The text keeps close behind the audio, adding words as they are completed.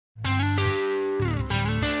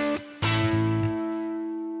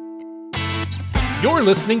You're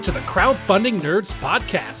listening to the Crowdfunding Nerds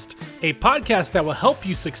Podcast, a podcast that will help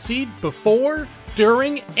you succeed before,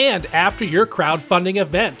 during, and after your crowdfunding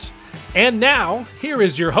event. And now, here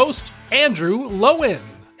is your host, Andrew Lowen.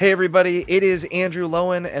 Hey everybody, it is Andrew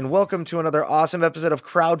Lowen, and welcome to another awesome episode of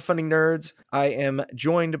Crowdfunding Nerds. I am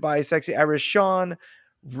joined by Sexy Irish Sean,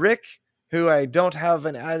 Rick, who I don't have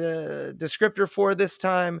an descriptor for this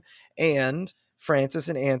time, and Francis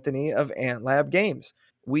and Anthony of AntLab Games.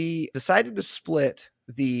 We decided to split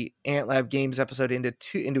the AntLab Games episode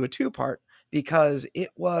into a two-part because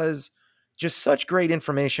it was just such great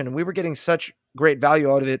information, and we were getting such great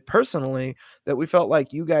value out of it personally that we felt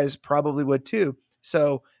like you guys probably would too.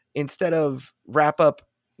 So instead of wrap up,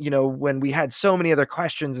 when we had so many other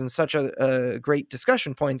questions and such a great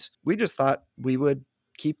discussion points, we just thought we would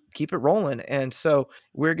keep it rolling. And so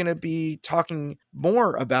we're going to be talking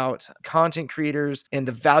more about content creators and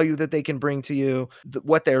the value that they can bring to you,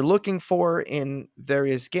 what they're looking for in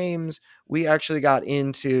various games. We actually got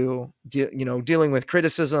into, dealing with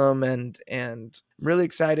criticism and really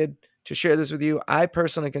excited to share this with you. I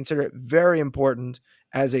personally consider it very important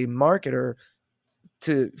as a marketer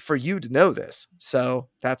for you to know this. So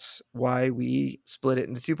that's why we split it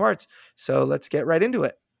into two parts. So let's get right into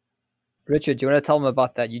it. Richard, do you want to tell them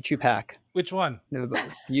about that YouTube hack? Which one?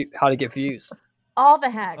 How to get views. All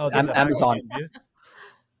the hacks. Amazon.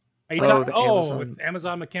 Are you talking? With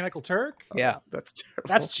Amazon Mechanical Turk? Yeah. That's terrible.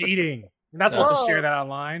 That's cheating. You're not supposed to share that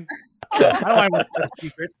online. I don't want to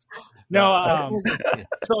secrets. No.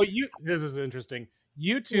 This is interesting.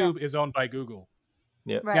 YouTube is owned by Google.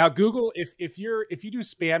 Yeah. Right. Now, Google, if you do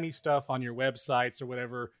spammy stuff on your websites or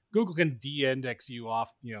whatever, Google can de-index you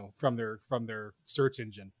off, from their search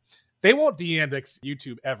engine. They won't de-index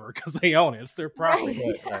YouTube ever because they own it. It's their property.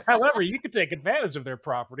 Right. However, you can take advantage of their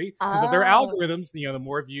property because of their algorithms. The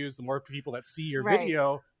more views, the more people that see your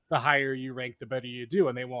video, the higher you rank, the better you do,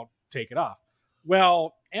 and they won't take it off.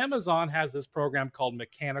 Well, Amazon has this program called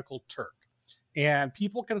Mechanical Turk, and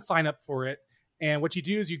people can sign up for it. And what you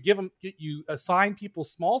do is you assign people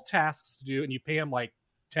small tasks to do, and you pay them like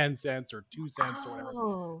 10 cents or 2 cents or whatever.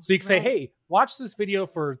 So you can say, hey, watch this video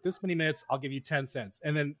for this many minutes. I'll give you 10 cents.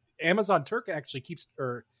 And then Amazon Turk actually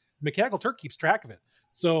Mechanical Turk keeps track of it.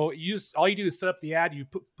 So all you do is set up the ad. You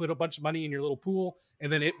put a bunch of money in your little pool.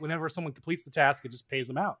 And then whenever someone completes the task, it just pays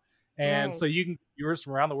them out. And so you can get viewers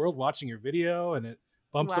from around the world watching your video, and it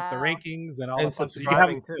bumps up the rankings and all that stuff. So you can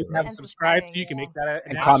have them subscribe, so you can make that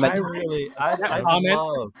and comment. I'd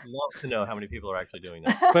love to know how many people are actually doing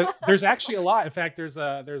that. But there's actually a lot. In fact, there's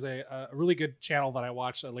a really good channel that I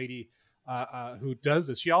watch, a lady who does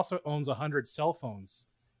this. She also owns 100 cell phones,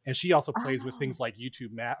 and she also plays with things like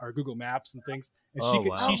YouTube Map or Google Maps and things. And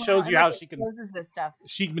she shows you how she can this stuff.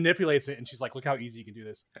 She manipulates it, and she's like, "Look how easy you can do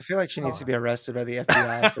this." I feel like she needs to be arrested by the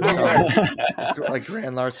FBI for some like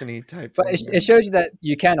grand larceny type. But it shows you that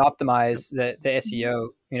you can optimize the SEO,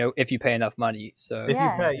 if you pay enough money. So if you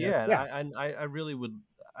pay,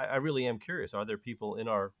 I really am curious. Are there people in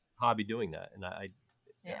our hobby doing that? And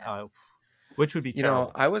which would be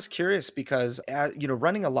terrible. I was curious because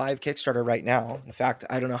running a live Kickstarter right now. In fact,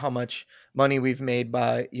 I don't know how much money we've made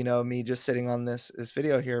by me just sitting on this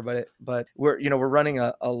video here, but we're running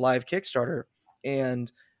a live Kickstarter,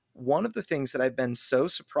 and one of the things that I've been so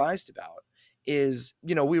surprised about is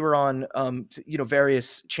we were on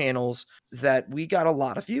various channels that we got a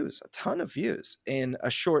lot of views, a ton of views in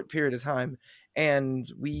a short period of time,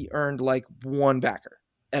 and we earned like one backer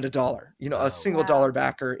at $1, a single dollar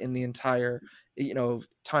backer in the entire,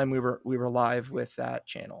 time we were live with that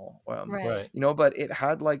channel. But it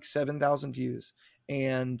had like 7,000 views.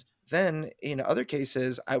 And then in other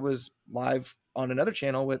cases, I was live on another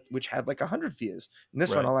channel which had like 100 views. And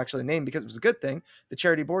this one I'll actually name because it was a good thing. The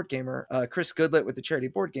Charity Board Gamer, Chris Goodlet with the Charity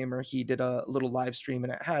Board Gamer, he did a little live stream,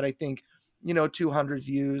 and it had, I think, 200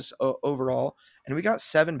 views overall. And we got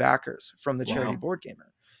 7 backers from the Charity Board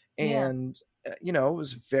Gamer. And it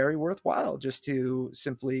was very worthwhile just to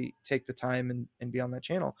simply take the time and be on that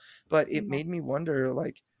channel. But it made me wonder,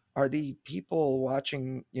 like, are the people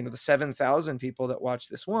watching, the 7,000 people that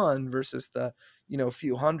watched this one versus the,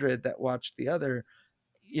 few hundred that watched the other,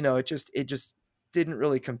 it just didn't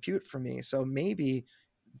really compute for me. So maybe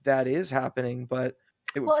that is happening, but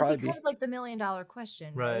it would probably be like the $1 million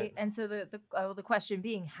question, right? And so the question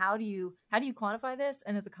being, how do you quantify this?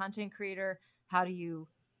 And as a content creator, how do you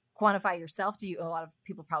quantify yourself? A lot of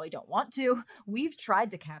people probably don't want to. We've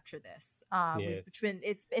tried to capture this.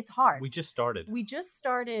 It's hard. We just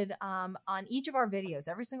started on each of our videos,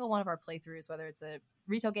 every single one of our playthroughs, whether it's a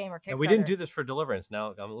retail game or Kickstarter. And we didn't do this for Deliverance.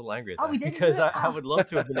 Now I'm a little angry at that. We didn't because I would love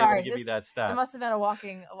to have been able to give you that stat. It must have been a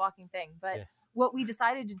walking thing. But what we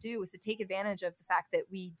decided to do was to take advantage of the fact that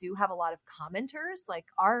we do have a lot of commenters. Like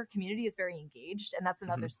our community is very engaged, and that's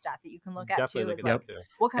another stat that you can look at too. Is like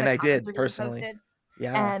what kind of comments are being posted.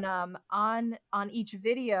 Yeah. And on each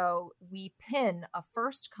video, we pin a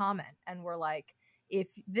first comment, and we're like, if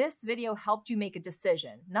this video helped you make a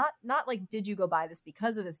decision, not like did you go buy this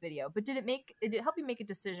because of this video, but did it help you make a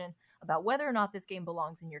decision about whether or not this game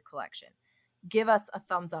belongs in your collection? Give us a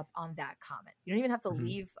thumbs up on that comment. You don't even have to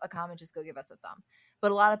leave a comment, just go give us a thumb.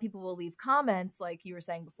 But a lot of people will leave comments like you were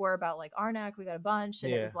saying before about like Arnak, we got a bunch,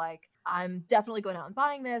 and it was like, I'm definitely going out and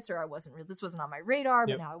buying this, or this wasn't on my radar,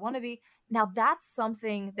 but now I want to be. Now that's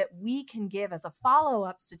something that we can give as a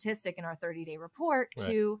follow-up statistic in our 30-day report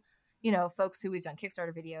to, you know, folks who we've done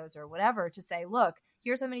Kickstarter videos or whatever, to say, look,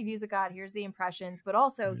 here's how many views it got, here's the impressions, but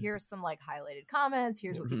also here's some like highlighted comments,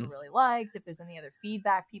 here's what people really liked. If there's any other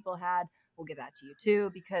feedback people had, we'll give that to you too,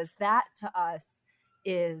 because that to us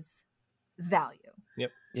is value.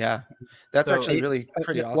 Yeah, that's actually really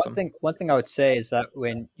pretty awesome. One thing I would say is that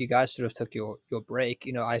when you guys sort of took your break,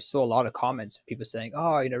 you know, I saw a lot of comments of people saying,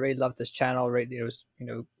 "Oh, you know, really love this channel. Really, it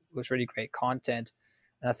was really great content."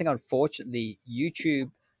 And I think unfortunately,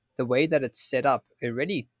 YouTube, the way that it's set up, it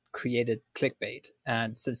really created clickbait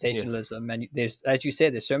and sensationalism. And there's, as you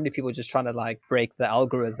said, there's so many people just trying to like break the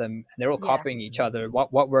algorithm, and they're all copying each other.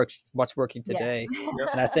 What works? What's working today?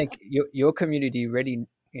 And I think your community really,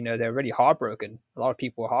 you know, they're really heartbroken. A lot of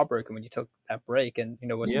people were heartbroken when you took that break, and you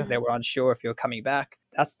know, they were unsure if you're coming back.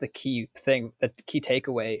 That's the key thing. The key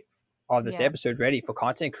takeaway of this episode, really, for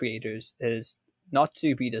content creators, is not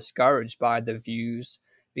to be discouraged by the views,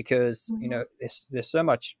 because you know, there's so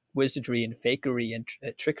much wizardry and fakery and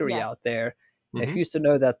trickery out there. And who's to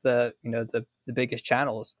know that the biggest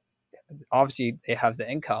channels, obviously they have the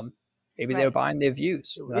income. Maybe they're buying their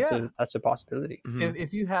views. That's a possibility.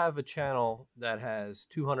 If you have a channel that has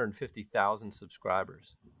 250,000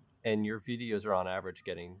 subscribers and your videos are on average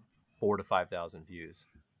getting 4,000 to 5,000 views,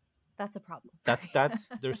 that's a problem. That's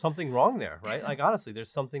there's something wrong there, right? Like honestly,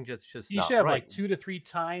 there's something that's just you should have like 2 to 3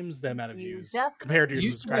 times the amount of views compared to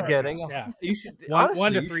your subscribers. You should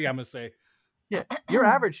one to three. I'm gonna say. Yeah, your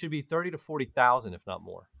average should be 30 to 40,000, if not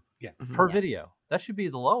more. Per video. That should be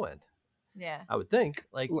the low end. Yeah, I would think.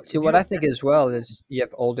 Like, so what I think as well is you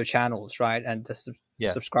have older channels, right? And the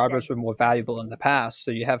subscribers were more valuable in the past.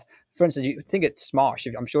 So you have, for instance, you think it's Smosh.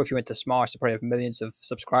 I'm sure if you went to Smosh, they probably have millions of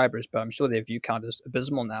subscribers, but I'm sure their view count is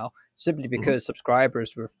abysmal now, simply because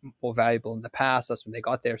subscribers were more valuable in the past. That's when they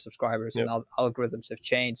got their subscribers, and algorithms have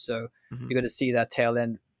changed. So you're going to see that tail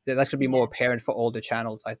end. That's going to be more apparent for older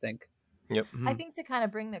channels, I think. I think to kind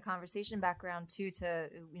of bring the conversation back around too, to,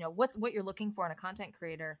 you know, what you're looking for in a content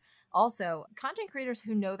creator. Also, content creators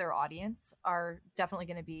who know their audience are definitely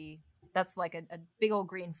going to be, that's like a big old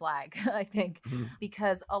green flag, I think,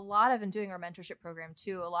 because a lot of, in doing our mentorship program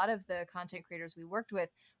too, a lot of the content creators we worked with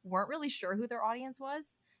weren't really sure who their audience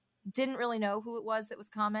was, didn't really know who it was that was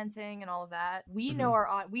commenting and all of that. We know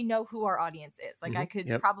we know who our audience is. Like I could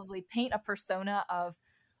probably paint a persona of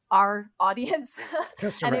our audience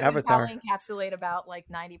customer and it avatar would probably encapsulate about like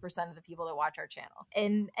 90% of the people that watch our channel.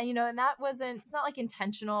 And you know, and that it's not like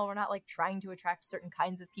intentional. We're not like trying to attract certain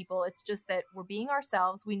kinds of people. It's just that we're being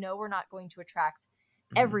ourselves. We know we're not going to attract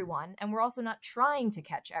everyone, and we're also not trying to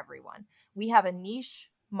catch everyone. We have a niche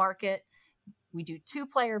market. We do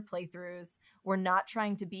 2-player playthroughs. We're not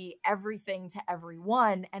trying to be everything to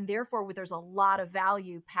everyone, and therefore there's a lot of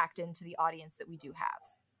value packed into the audience that we do have.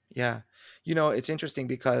 Yeah. You know, it's interesting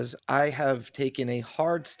because I have taken a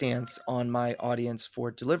hard stance on my audience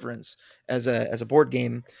for Deliverance as a board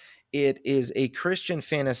game. It is a Christian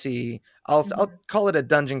fantasy. I'll call it a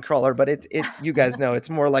dungeon crawler, but it you guys know it's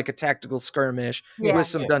more like a tactical skirmish with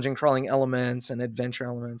some dungeon crawling elements and adventure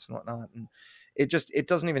elements and whatnot. And it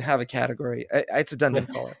doesn't even have a category. It's a dungeon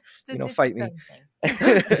crawler. You know, fight me.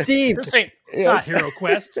 Deceived. It's not Hero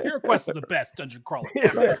Quest. Hero Quest is the best dungeon crawler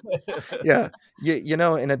ever. Yeah. You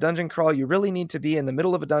know, in a dungeon crawl, you really need to be in the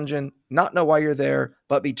middle of a dungeon, not know why you're there,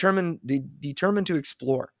 but determined to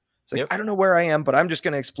explore. It's like, I don't know where I am, but I'm just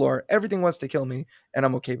going to explore. Everything wants to kill me, and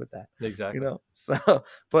I'm okay with that. Exactly. You know, so,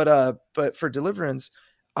 but for Deliverance,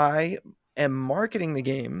 I am marketing the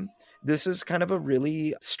game. This is kind of a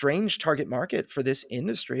really strange target market for this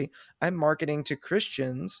industry. I'm marketing to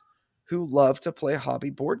Christians who love to play hobby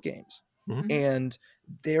board games. And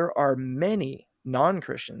there are many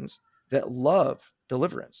non-Christians that love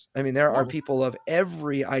Deliverance. I mean, there are people of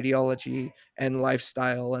every ideology and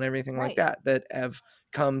lifestyle and everything like that have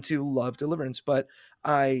come to love Deliverance. But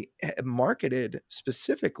I marketed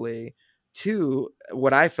specifically to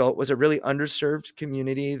what I felt was a really underserved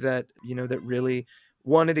community that, you know, that really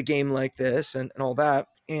wanted a game like this and all that.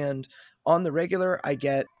 And On the regular, I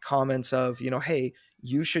get comments of, hey,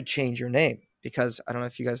 you should change your name, because I don't know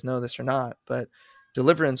if you guys know this or not, but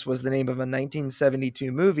Deliverance was the name of a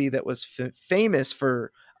 1972 movie that was famous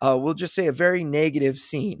for, we'll just say, a very negative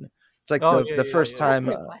scene. It's like the first time.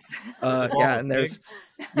 And there's,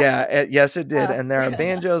 yes, it did. And there are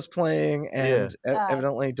banjos playing, and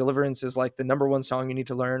evidently Deliverance is like the number one song you need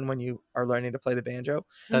to learn when you are learning to play the banjo.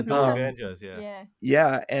 Banjos,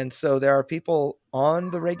 yeah. And so there are people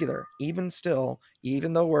on the regular, even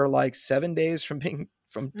though we're like 7 days from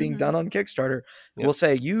being done on Kickstarter, will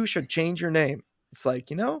say, you should change your name. It's like,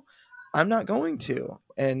 I'm not going to.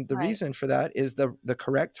 And the reason for that is the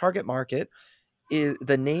correct target market is,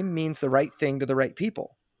 the name means the right thing to the right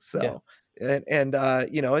people. So,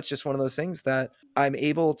 it's just one of those things that I'm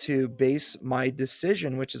able to base my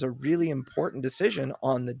decision, which is a really important decision,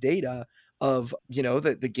 on the data of,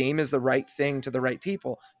 that the game is the right thing to the right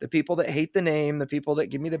people. The people that hate the name, the people that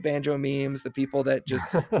give me the banjo memes, the people that just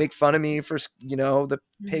make fun of me for, the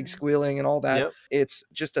pig squealing and all that. Yep. It's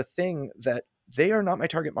just a thing that they are not my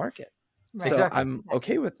target market. Right. So I'm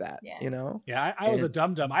okay with that, Yeah, I was a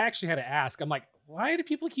dum-dum. I actually had to ask. I'm like, why do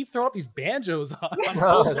people keep throwing up these banjos on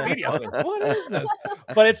social media? What is this?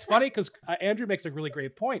 But it's funny because Andrew makes a really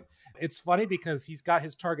great point. It's funny because he's got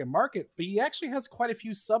his target market, but he actually has quite a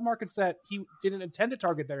few sub-markets that he didn't intend to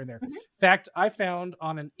target that are in there. In fact, I found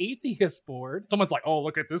on an atheist board, someone's like, oh,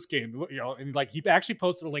 look at this game. And like he actually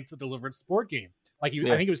posted a link to the Deliverance board game. Like I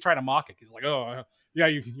think he was trying to mock it. He's like, oh, yeah,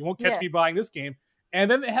 you won't catch me buying this game. And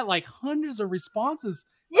then they had like hundreds of responses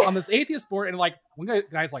on this atheist board. And like one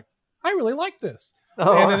guy's like, I really like this. And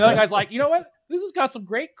then the other guy's like, you know what? This has got some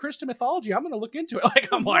great Christian mythology. I'm going to look into it. Like,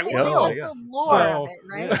 I'm like, they like the lore of it,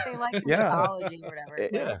 right? They like the mythology or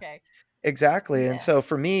whatever. Okay. Exactly. And so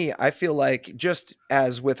for me, I feel like, just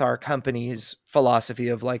as with our company's philosophy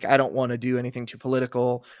of like, I don't want to do anything too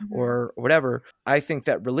political or whatever, I think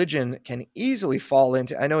that religion can easily fall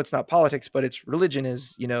into, I know it's not politics, but religion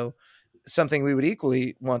is, something we would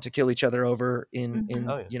equally want to kill each other over in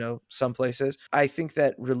some places. I think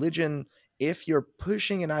that religion, if you're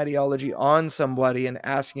pushing an ideology on somebody and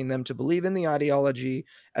asking them to believe in the ideology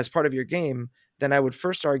as part of your game, then I would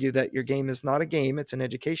first argue that your game is not a game, it's an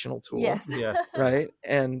educational tool. Yes. Right.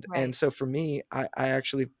 And so for me, I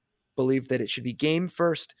actually believe that it should be game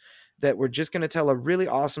first, that we're just going to tell a really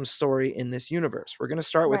awesome story in this universe. We're going to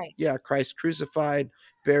start with, Christ crucified,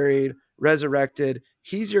 buried, resurrected.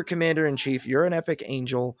 He's your commander in chief. You're an epic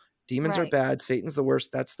angel. Demons are bad. Satan's the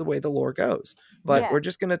worst. That's the way the lore goes. But we're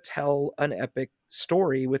just going to tell an epic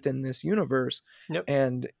story within this universe. Yep.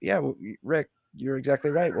 And Rick, you're exactly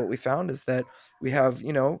right. What we found is that we have,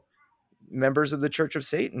 members of the Church of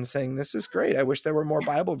Satan saying, this is great. I wish there were more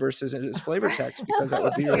Bible verses in his flavor text, because that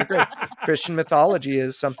would be really great. Christian mythology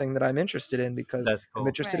is something that I'm interested in, because I'm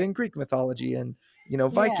interested in Greek mythology and,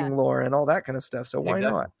 Viking lore and all that kind of stuff. So why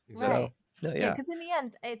not? Right. So, because in the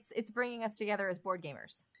end, it's bringing us together as board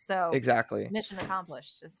gamers. So exactly, mission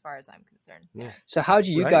accomplished as far as I'm concerned. Yeah. So how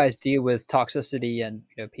do you guys deal with toxicity and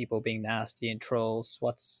people being nasty and trolls?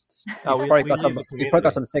 You've probably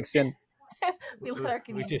got some thick skin. We let our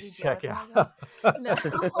community. We just check out. No.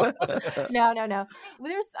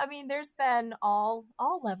 There's been all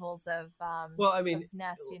levels of of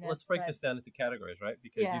nastiness. Let's break this down into categories, right?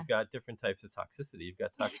 Because you've got different types of toxicity. You've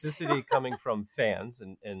got toxicity coming from fans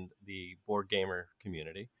and the board gamer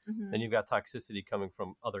community, and you've got toxicity coming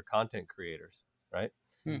from other content creators, right?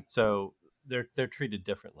 So they're treated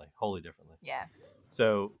differently, wholly differently. Yeah.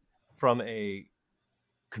 So from a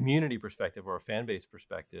community perspective or a fan base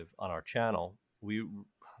perspective on our channel,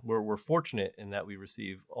 we're fortunate in that we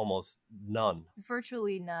receive almost none,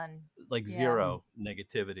 virtually none, like zero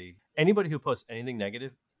negativity. Anybody who posts anything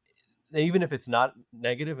negative, even if it's not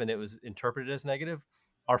negative and it was interpreted as negative,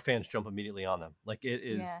 our fans jump immediately on them. Like it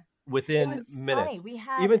is within minutes. Funny. We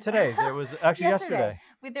had even today. There was actually yesterday.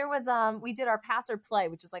 We did our pass or play,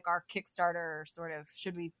 which is like our Kickstarter sort of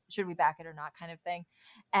should we back it or not kind of thing,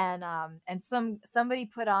 and somebody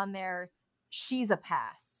put on there, she's a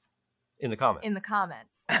pass in the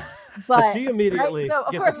comments. But she immediately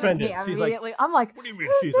gets offended. She's immediately, I'm like, what do you mean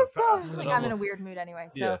she's a pass? Like, I'm in a weird mood anyway.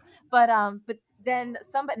 So, but then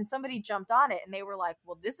somebody jumped on it and they were like,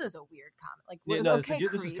 well, this is a weird comment. Like,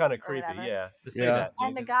 this is kind of creepy. Yeah, to say that.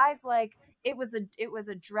 And the guy's like, it was a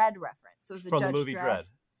Dredd reference. So it was from Judge the movie Dredd.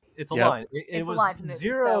 It's a line. It's was a line from the movie.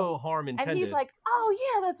 Zero harm intended. And he's like, oh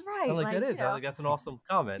yeah, that's right. I'm like, that is. I think that's an awesome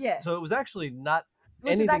comment. Yeah. So it was actually not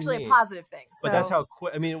which is actually mean, a positive thing. So. But that's how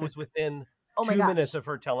quick. I mean, it was within 2 minutes of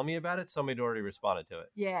her telling me about it, somebody had already responded to it.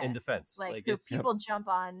 Yeah. In defense. Like so people jump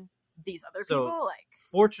on these other people. Like,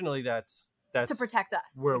 fortunately, that's that's to protect us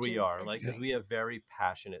where we are, like, because we have very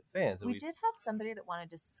passionate fans. We did have somebody that wanted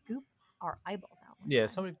to scoop our eyeballs out. Yeah,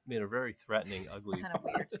 somebody made a very threatening, ugly. Kind of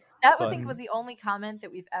weird. That I think was the only comment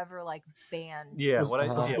that we've ever like banned. Yeah,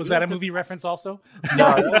 was that a movie reference also?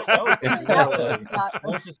 No, that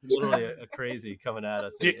was just literally a crazy coming at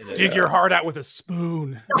us. Dig your heart out with a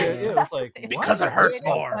spoon. Yeah, it was like, because it hurts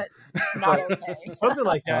more. Not okay. Something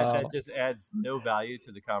like that just adds no value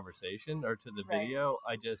to the conversation or to the video.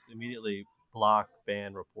 I just immediately block,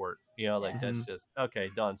 ban, report. That's just okay,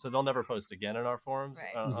 done. So they'll never post again in our forums,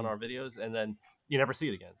 on our videos, and then you never see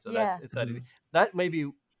it again. So it's that easy. That may be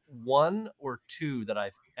one or two that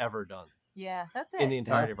I've ever done. Yeah, that's it. In the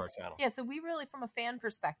entirety of our channel. Yeah, so we really, from a fan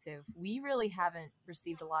perspective, we really haven't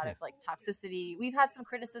received a lot of like toxicity. We've had some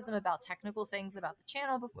criticism about technical things about the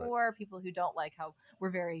channel before, people who don't like how we're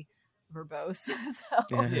very verbose. So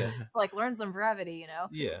it's like, learn some brevity,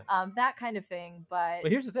 that kind of thing. But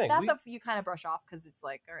here's the thing, that's stuff you kind of brush off because it's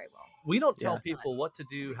like, all right, well, we don't tell people what to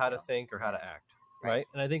do, how to think, or how to act, right?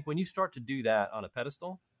 And I think when you start to do that on a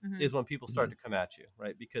pedestal is when people start to come at you,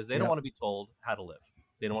 right? Because they don't want to be told how to live.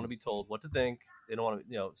 They don't want to be told what to think. They don't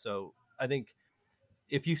want to, so I think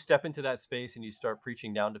if you step into that space and you start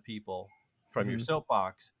preaching down to people from your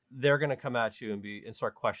soapbox, they're going to come at you and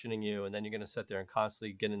start questioning you. And then you're going to sit there and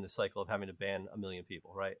constantly get in the cycle of having to ban 1 million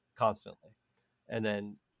people, right? Constantly. And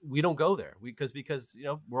then we don't go there because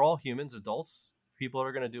we're all humans, adults. People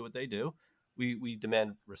are going to do what they do. We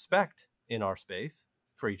demand respect in our space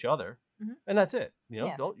for each other. And that's it.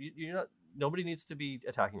 Nobody needs to be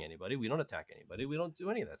attacking anybody. We don't attack anybody. We don't do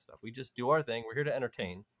any of that stuff. We just do our thing. We're here to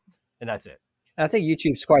entertain, and that's it. And I think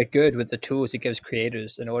YouTube's quite good with the tools it gives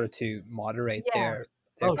creators in order to moderate their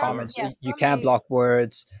comments. Sure. You can block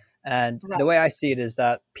words. And the way I see it is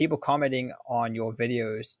that people commenting on your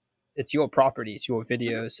videos, it's your property, it's your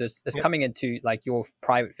videos. So it's coming into like your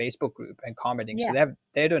private Facebook group and commenting. So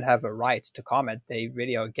they don't have a right to comment. They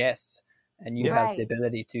really are guests, and you have the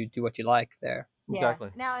ability to do what you like there. Exactly.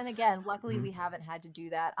 Now and again, luckily we haven't had to do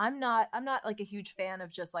that. I'm not like a huge fan of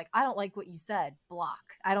just like, I don't like what you said,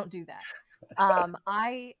 block. I don't do that.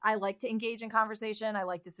 I like to engage in conversation. I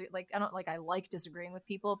like disagreeing with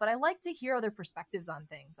people, but I like to hear other perspectives on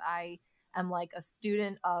things. I am like a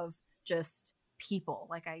student of just people.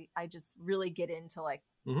 Like I just really get into like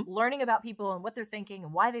learning about people and what they're thinking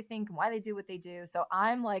and why they think and why they do what they do. So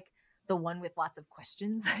I'm like the one with lots of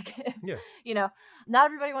questions. Not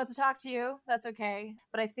everybody wants to talk to you. That's okay.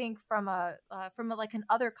 But I think from like an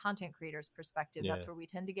other content creator's perspective, that's where we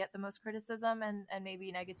tend to get the most criticism and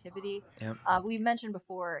maybe negativity. We mentioned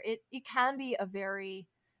before, it can be a very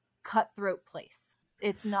cutthroat place.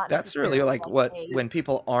 It's not. That's really like when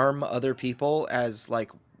people arm other people as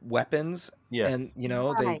like weapons, and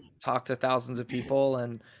they talk to thousands of people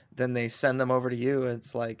and then they send them over to you.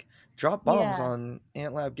 It's like, drop bombs on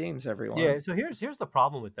AntLab Games, everyone. Yeah. So here's the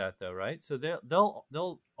problem with that, though, right? So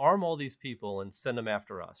they'll arm all these people and send them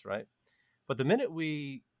after us, right? But the minute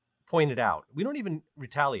we point it out, we don't even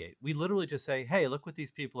retaliate. We literally just say, "Hey, look what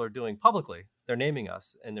these people are doing publicly. They're naming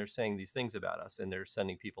us and they're saying these things about us and they're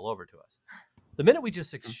sending people over to us." The minute we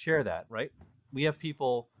just share that, right? We have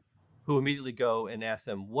people who immediately go and ask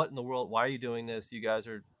them, "What in the world? Why are you doing this?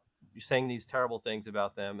 You're saying these terrible things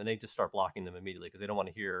about them," and they just start blocking them immediately because they don't want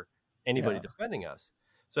to hear anybody defending us.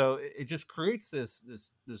 So it just creates this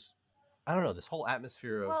I don't know, this whole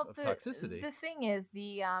atmosphere of toxicity. The thing is,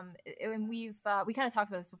 and we kind of talked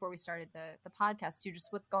about this before we started the podcast too,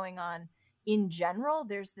 just what's going on in general.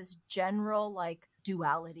 There's this general like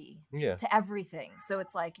duality to everything. So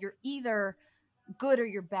it's like you're either good or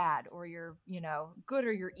you're bad, or you're good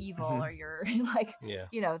or you're evil, or you're like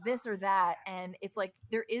this or that. And it's like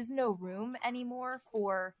there is no room anymore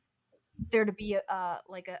for there to be a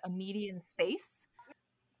median space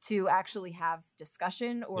to actually have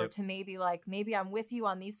discussion, or to maybe I'm with you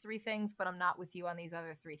on these 3 things, but I'm not with you on these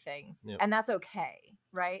other 3 things. And that's okay.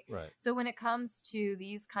 Right. So when it comes to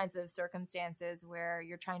these kinds of circumstances where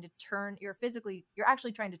you're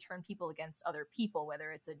actually trying to turn people against other people,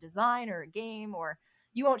 whether it's a design or a game, or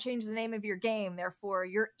you won't change the name of your game, therefore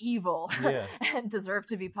you're evil and deserve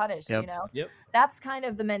to be punished. That's kind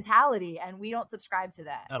of the mentality, and we don't subscribe to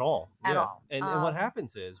that at all. And what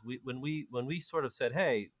happens is when we sort of said,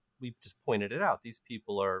 "Hey," we just pointed it out. These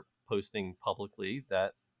people are posting publicly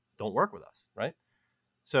that don't work with us, right?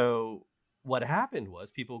 So what happened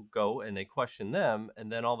was people go and they question them,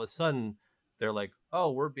 and then all of a sudden they're like,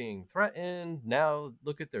 "Oh, we're being threatened. Now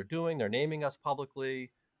look what they're doing. They're naming us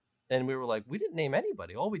publicly." And we were like, we didn't name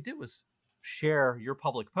anybody. All we did was share your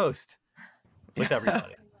public post with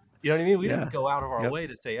everybody. You know what I mean? We didn't go out of our way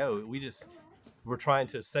to say, "Oh, we just we're trying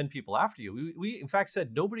to send people after you. We in fact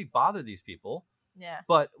said, nobody bother these people. Yeah.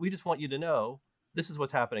 But we just want you to know this is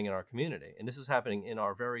what's happening in our community. And this is happening in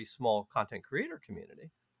our very small content creator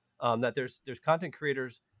community. That there's content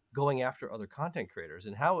creators going after other content creators,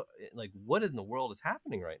 and how, like, what in the world is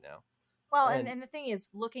happening right now? Well, and the thing is,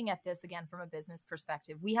 looking at this again from a business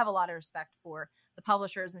perspective, we have a lot of respect for the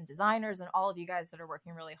publishers and designers and all of you guys that are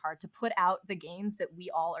working really hard to put out the games that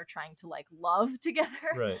we all are trying to like love together.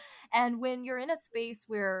 Right. And when you're in a space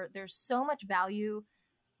where there's so much value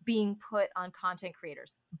being put on content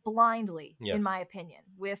creators blindly, in my opinion,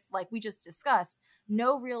 with, like we just discussed,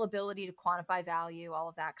 no real ability to quantify value, all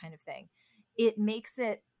of that kind of thing, it makes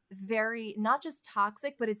it very, not just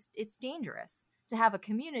toxic, but it's dangerous to have a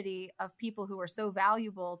community of people who are so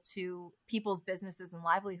valuable to people's businesses and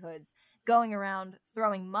livelihoods going around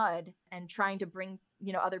throwing mud and trying to bring,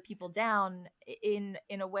 other people down in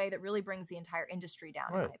a way that really brings the entire industry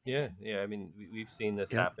down. Right. Yeah. I mean, we've seen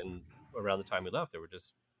this happen around the time we left. There were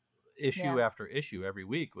just issue after issue every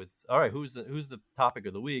week with, all right, who's the topic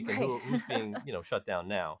of the week, and who's being shut down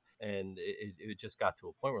now. And it just got to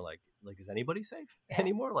a point where like is anybody safe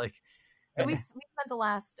anymore? Like, so we spent the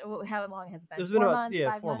last, how long has it been? It's been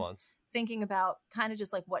about 4 months thinking about kind of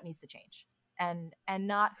just like what needs to change, and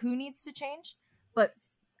not who needs to change, but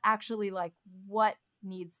actually like what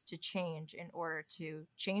needs to change in order to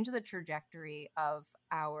change the trajectory of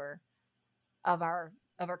our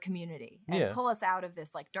community and pull us out of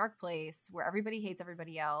this like dark place where everybody hates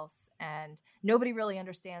everybody else and nobody really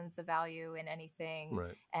understands the value in anything.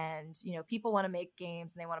 Right. And, people want to make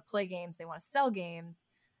games and they want to play games, they want to sell games.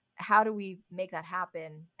 How do we make that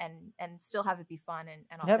happen and still have it be fun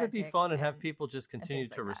and have it be fun and have people just continue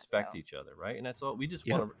to respect each other, right? And that's all. We just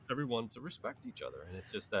want everyone to respect each other, and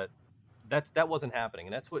it's just that wasn't happening,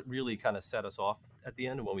 and that's what really kind of set us off at the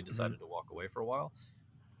end. And when we decided to walk away for a while,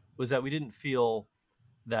 was that we didn't feel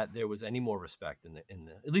that there was any more respect in the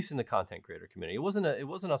at least in the content creator community. It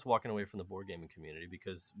wasn't us walking away from the board gaming community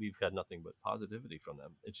because we've had nothing but positivity from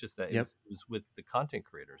them. It's just that it was with the content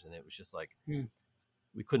creators, and it was just like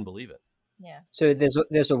we couldn't believe it. Yeah. So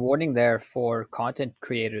there's a warning there for content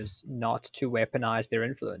creators not to weaponize their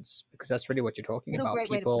influence, because that's really what you're talking about.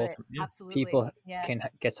 People can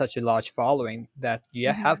get such a large following that you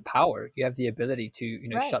have power. You have the ability to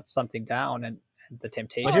shut something down, and the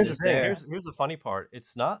temptation is there. Here's the funny part.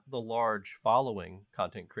 It's not the large following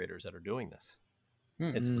content creators that are doing this.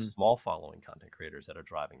 It's the small following content creators that are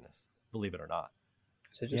driving this, believe it or not.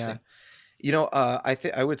 So just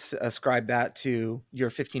I would ascribe that to your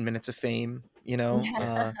 15 minutes of fame. You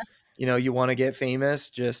want to get famous,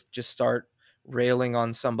 just start railing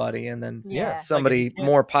on somebody, and then somebody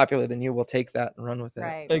more popular than you will take that and run with it.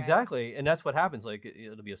 Right, exactly. And that's what happens. Like,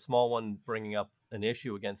 it'll be a small one bringing up an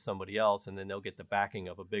issue against somebody else, and then they'll get the backing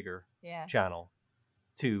of a bigger channel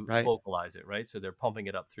to vocalize it, right? So they're pumping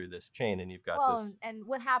it up through this chain, and you've got this. And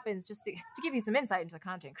what happens, just to give you some insight into the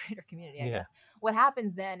content creator community, I guess, what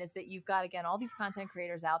happens then is that you've got, again, all these content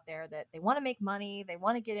creators out there that they want to make money, they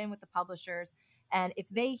want to get in with the publishers, and if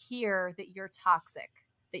they hear that you're toxic,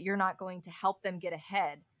 that you're not going to help them get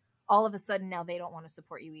ahead, all of a sudden now they don't want to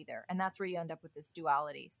support you either. And that's where you end up with this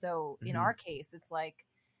duality. So in our case, it's like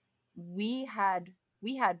we had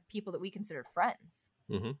people that we considered friends,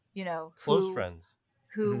 close friends,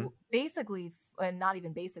 who basically, and not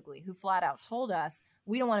even basically, who flat out told us,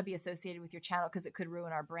 we don't want to be associated with your channel because it could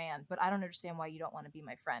ruin our brand, but I don't understand why you don't want to be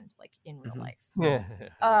my friend, like in real life. Yeah. Okay.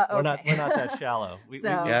 We're not that shallow. We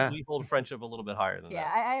hold friendship a little bit higher than that.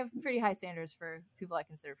 Yeah, I have pretty high standards for people I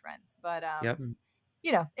consider friends, but like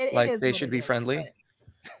it is they should be friendly.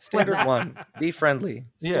 Standard 1, be friendly.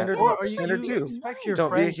 Standard standard 2, expect your don't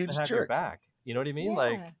friends be a huge to have jerk. your back. You know what I mean?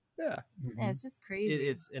 Yeah, it's just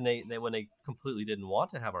crazy. And they when they completely didn't want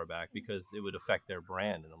to have our back because it would affect their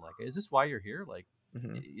brand, and I'm like, is this why you're here? Like,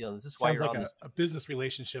 is this why you're like on this? A business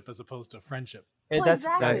relationship as opposed to a friendship. And that's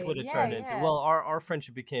what it turned into. Well, our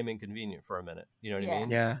friendship became inconvenient for a minute. You know what I mean?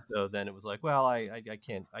 Yeah. So then it was like, well, I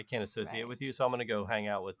can't associate with you, so I'm going to go hang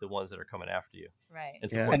out with the ones that are coming after you. Right.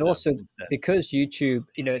 And also because YouTube,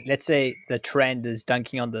 let's say the trend is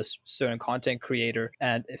dunking on this certain content creator,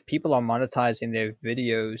 and if people are monetizing their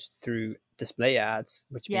videos through display ads,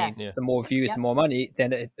 which means the more views, the more money,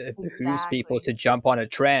 then it behooves people to jump on a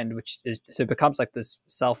trend, so it becomes like this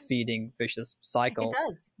self-feeding vicious cycle.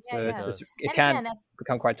 It does. So it can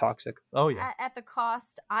become quite toxic. Oh yeah. At the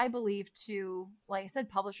cost, I believe, to, like I said,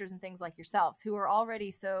 publishers and things like yourselves who are already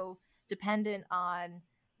so dependent on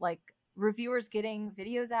like reviewers getting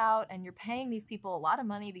videos out, and you're paying these people a lot of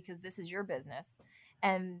money because this is your business.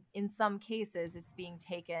 And in some cases, it's being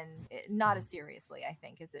taken not as seriously, I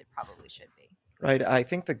think, as it probably should be. right? I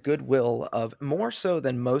think the goodwill of more so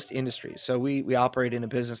than most industries. So we operate in a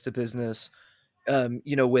business to business,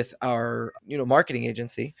 with our, marketing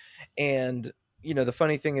agency. And, the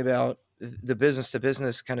funny thing about the business to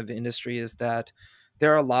business kind of industry is that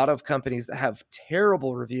there are a lot of companies that have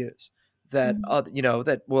terrible reviews that,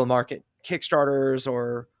 that will market Kickstarters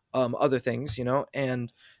or other things,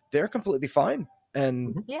 and they're completely fine.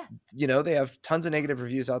 And, they have tons of negative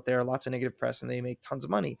reviews out there, lots of negative press, and they make tons of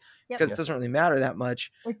money because it doesn't really matter that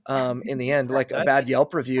much. In the end, like a bad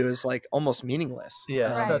Yelp review is like almost meaningless.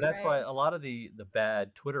 Yeah. So that's why a lot of the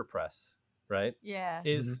bad Twitter press, right? Yeah.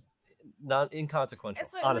 Is not inconsequential,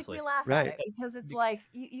 it's like, honestly. we laugh at it because it's like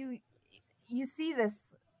you see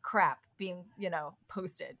this crap being,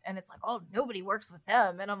 posted, and it's like, oh, nobody works with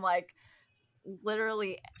them. And I'm like,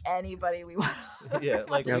 literally anybody we want. Yeah,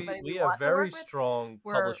 like we have very strong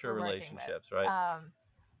publisher relationships, right?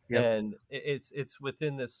 And it's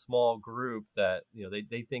within this small group that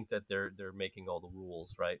they think that they're making all the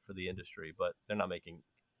rules, right, for the industry, but they're not making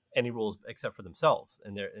any rules except for themselves,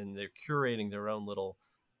 and they're curating their own little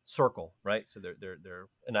circle, right? So they're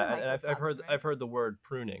and I've heard the word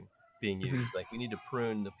pruning being used. Like, we need to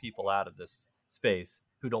prune the people out of this space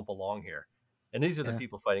who don't belong here. And these are the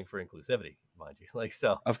people fighting for inclusivity, mind you. Like,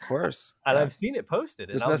 so of course. And I've seen it posted.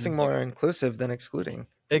 There's nothing more inclusive than excluding.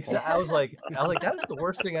 Exactly. I was like, that is the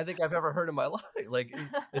worst thing I think I've ever heard in my life. Like,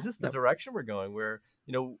 is this the direction we're going? Where,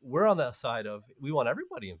 we're on the side of, we want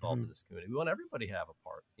everybody involved in this community. We want everybody to have a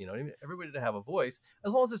part, everybody to have a voice,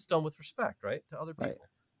 as long as it's done with respect, right, to other people. Right.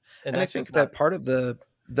 And I think that part of the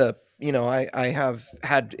I have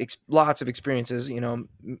had lots of experiences,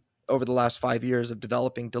 over the last 5 years of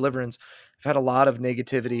developing Deliverance. I've had a lot of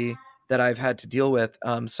negativity that I've had to deal with,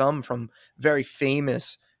 some from very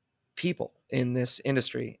famous people in this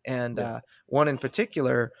industry. And one in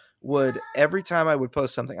particular every time I would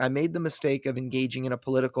post something, I made the mistake of engaging in a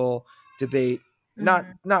political debate, not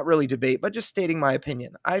really debate, but just stating my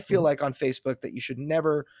opinion. I feel like on Facebook that you should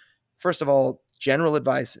never, first of all, general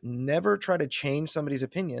advice, never try to change somebody's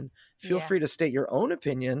opinion. Feel free to state your own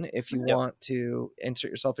opinion if you want to insert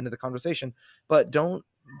yourself into the conversation, but don't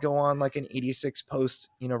go on like an 86 post,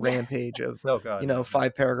 rampage of,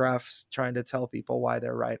 5 paragraphs trying to tell people why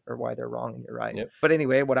they're right or why they're wrong and you're right. Yep. But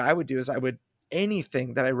anyway, what I would do is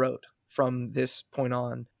anything that I wrote from this point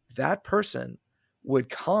on, that person would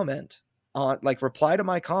comment on, like, reply to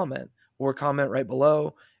my comment or comment right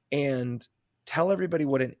below and tell everybody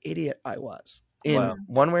what an idiot I was in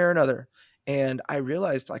one way or another. And I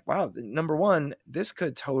realized, like, wow, number one, this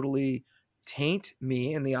could totally taint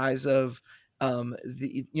me in the eyes of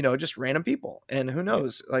just random people, and who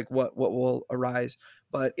knows like what will arise.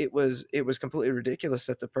 But it was completely ridiculous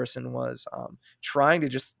that the person was trying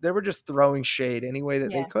to they were just throwing shade any way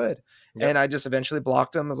that they could. And I just eventually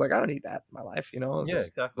blocked them. I was like, I don't need that in my life,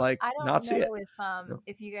 exactly. Like, I don't not see it.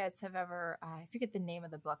 If you guys have ever, I forget the name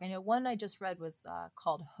of the book. I know one I just read was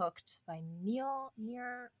called Hooked by Neil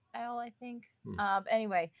L, I think.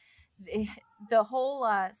 Anyway, the whole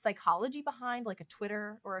psychology behind like a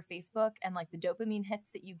Twitter or a Facebook, and like the dopamine hits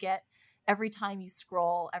that you get every time you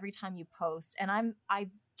scroll, every time you post. And I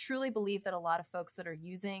truly believe that a lot of folks that are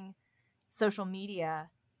using social media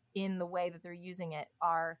in the way that they're using it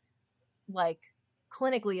are like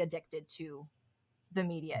clinically addicted to the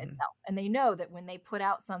media itself. And they know that when they put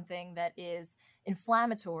out something that is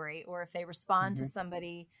inflammatory, or if they respond to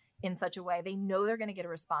somebody in such a way, they know they're going to get a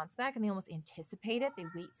response back, and they almost anticipate it. They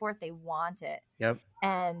wait for it. They want it. Yep.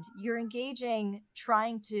 And you're engaging,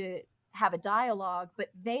 trying to have a dialogue, but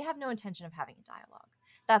they have no intention of having a dialogue.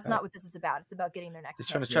 That's not what this is about. It's about getting their next.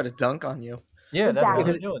 They're trying to dunk on you. Yeah, that's what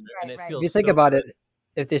they're doing. And it feels if you think about it,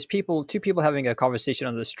 if there's two people having a conversation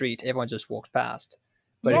on the street, everyone just walks past.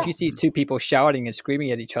 But if you see two people shouting and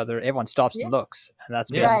screaming at each other, everyone stops and looks, and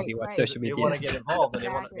that's basically what social media is. They want to get involved, and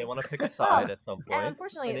they want to pick a side at some point. And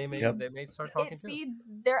unfortunately, they may start talking. It feeds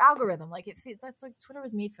their algorithm. Like that's like Twitter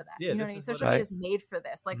was made for that. Yeah, you know what I mean? Social media is made for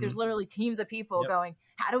this. Like there's literally teams of people going,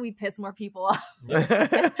 how do we piss more people off?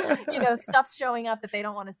 Stuff's showing up that they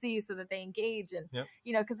don't want to see, so that they engage, and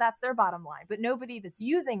because that's their bottom line. But nobody that's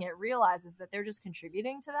using it realizes that they're just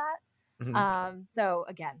contributing to that. So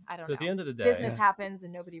again, I don't know. At the end of the day, business happens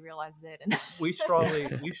and nobody realizes it. And we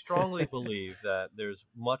strongly believe that there's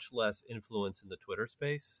much less influence in the Twitter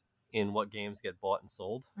space in what games get bought and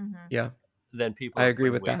sold. Than people. I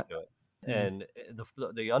agree with that. To it. And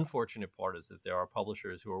the unfortunate part is that there are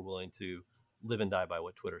publishers who are willing to live and die by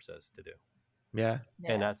what Twitter says to do. Yeah.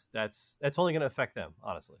 And that's only going to affect them,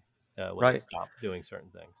 honestly, when they stop doing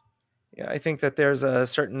certain things. Yeah, I think that there's a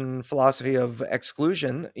certain philosophy of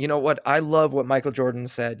exclusion. I love what Michael Jordan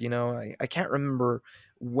said. I can't remember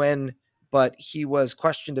when but he was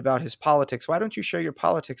questioned about his politics. Why don't you show your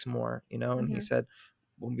politics more? You know, and he said,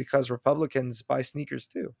 well, because Republicans buy sneakers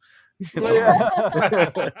too. You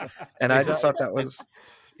know? And I just thought that was.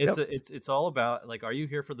 It's all about, like, are you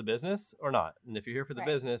here for the business or not? And if you're here for the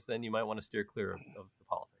business, then you might want to steer clear of the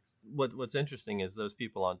politics. What's interesting is those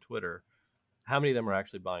people on Twitter, how many of them are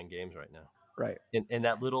actually buying games right now? Right. In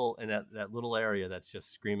that little area that's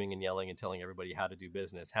just screaming and yelling and telling everybody how to do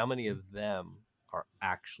business, how many of them are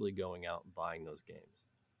actually going out and buying those games?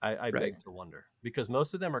 I beg to wonder, because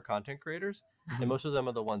most of them are content creators and most of them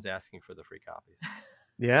are the ones asking for the free copies.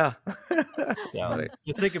 Yeah. So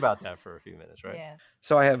just think about that for a few minutes, right? Yeah.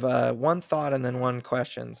 So I have one thought and then one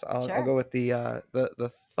question. So I'll go with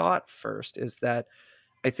the thought first. Is that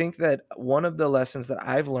I think that one of the lessons that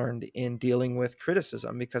I've learned in dealing with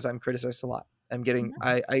criticism, because I'm criticized a lot, I'm getting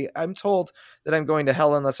I'm told that I'm going to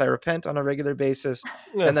hell unless I repent on a regular basis,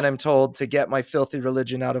 and then I'm told to get my filthy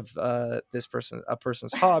religion out of a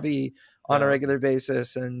person's hobby on a regular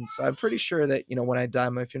basis. And so I'm pretty sure that, you know, when I die,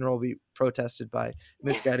 my funeral will be protested by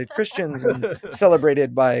misguided Christians and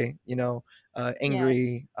celebrated by, you know,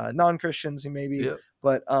 angry non-Christians maybe.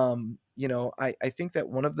 But you know, I think that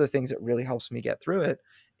one of the things that really helps me get through it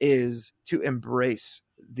is to embrace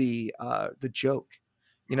the joke.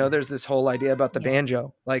 You know, there's this whole idea about the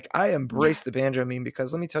banjo. Like, I embrace the banjo meme,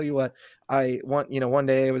 because let me tell you what, one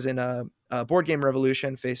day I was in a Board Game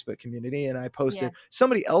Revolution Facebook community, and I posted,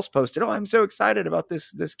 somebody else posted, oh, I'm so excited about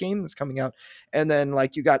this game that's coming out. And then,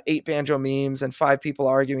 like, you got 8 banjo memes and 5 people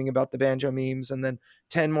arguing about the banjo memes, and then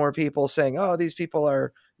 10 more people saying, oh, these people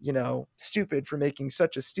are, you know, stupid for making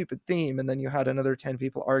such a stupid theme. And then you had another 10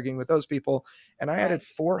 people arguing with those people. And I added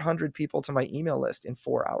 400 people to my email list in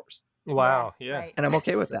 4 hours. Wow. Yeah. Right. And I'm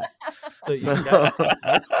okay with that.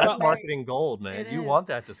 That's marketing gold, man. You want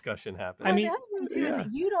that discussion happening. I mean, the other thing too is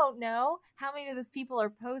that you don't know how many of those people are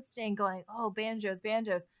posting going, oh, banjos,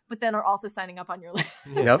 but then are also signing up on your list.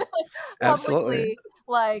 Yep. Absolutely.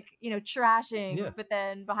 Like, you know, trashing, but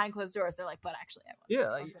then behind closed doors, they're like, but actually I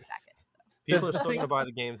want to back it. People are still going to buy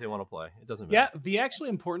the games they want to play. It doesn't matter. Yeah, the actually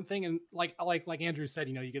important thing, and like Andrew said,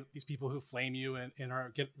 you know, you get these people who flame you and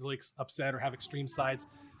get really upset or have extreme sides.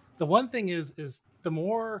 The one thing is the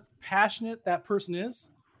more passionate that person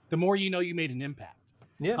is, the more you know you made an impact.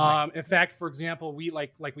 Yeah. In fact, for example, we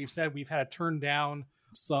like we've said, we've had to turn down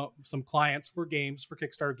some clients for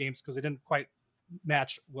Kickstarter games because they didn't quite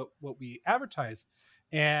match what we advertised,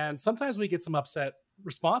 and sometimes we get some upset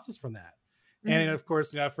responses from that. And of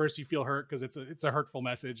course, you know, at first you feel hurt because it's a hurtful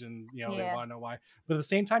message, and you know they want to know why. But at the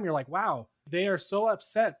same time, you're like, wow, they are so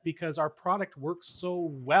upset because our product works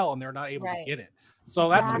so well and they're not able to get it. So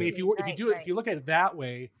that's, I mean, if you look at it that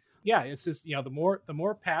way, yeah, it's just, you know, the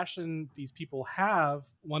more passion these people have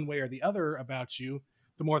one way or the other about you,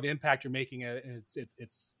 the more the impact you're making. And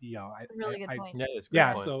it's you know, it's a really good point.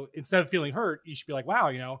 Yeah, so instead of feeling hurt, you should be like, wow,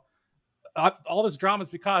 you know, all this drama is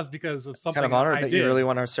because of something. Kind of honored that you really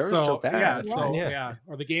want our service so bad. Yeah,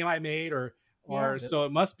 or the game I made, or so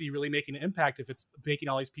it must be really making an impact if it's making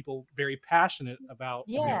all these people very passionate about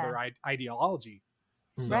their ideology.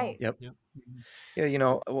 So, right. Yep. Yeah, you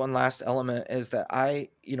know, one last element is that I,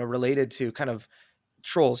 you know, related to kind of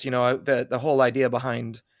trolls, you know, the whole idea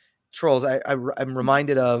behind trolls. I'm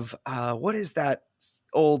reminded of what is that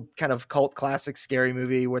old kind of cult classic scary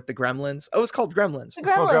movie with the Gremlins? Oh, it's called Gremlins.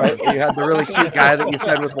 Right? You had the really cute guy that you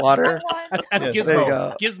fed with water. That's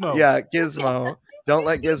Gizmo. Gizmo. Yeah, Gizmo. Don't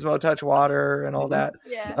let Gizmo touch water and all that.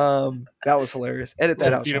 That was hilarious. Edit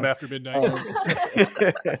that out. Feed him after midnight.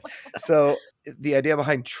 So the idea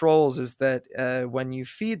behind trolls is that when you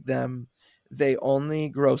feed them, they only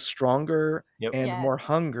grow stronger and more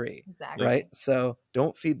hungry. Exactly. Right? So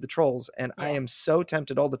don't feed the trolls. And I am so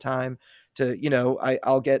tempted all the time to, you know,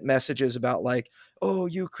 I'll get messages about like, oh,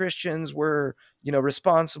 you Christians were, you know,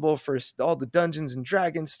 responsible for all the Dungeons and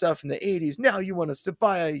Dragons stuff in the 80s. Now you want us to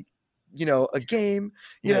buy a game,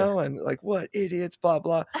 you know, and like, what idiots, blah,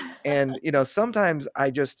 blah. And, you know, sometimes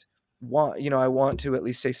I just want, you know, I want to at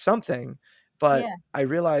least say something, but I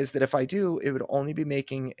realize that if I do, it would only be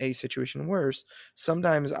making a situation worse.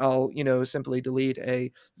 Sometimes I'll, you know, simply delete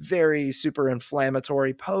a very super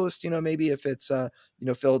inflammatory post, you know, maybe if it's, you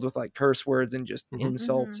know, filled with like curse words and just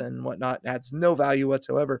insults and whatnot, adds no value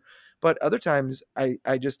whatsoever. But other times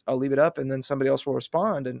I'll leave it up, and then somebody else will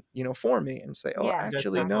respond and, you know, for me and say, oh,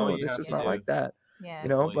 actually, no, this is not like that, you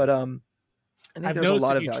know, but, I think I've there's noticed a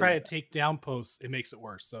lot if you try to take down posts, it makes it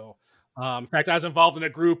worse. So, in fact, I was involved in a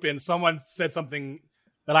group and someone said something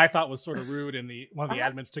that I thought was sort of rude, and one of the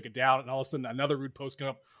admins took it down, and all of a sudden another rude post came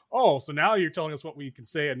up. Oh, so now you're telling us what we can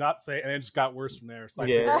say and not say, and it just got worse from there. So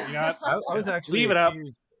I was actually leave it up.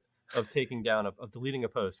 of taking down of deleting a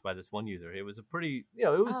post by this one user. It was a pretty, it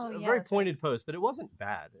was a very pointed post, but it wasn't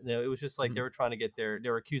bad. It was just like they were trying to get they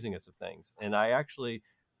were accusing us of things. And I actually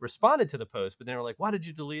responded to the post, but they were like, why did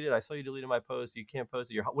you delete it? I saw you deleted my post. You can't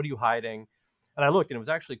post it. What are you hiding? And I looked, and it was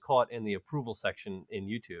actually caught in the approval section in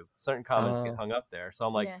YouTube. Certain comments get hung up there. So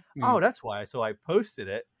I'm like, oh, that's why. So I posted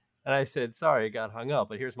it, and I said, sorry, it got hung up,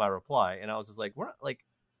 but here's my reply. And I was just like,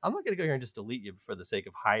 I'm not going to go here and just delete you for the sake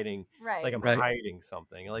of hiding. Right. Like I'm hiding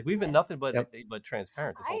something. Like we've been nothing but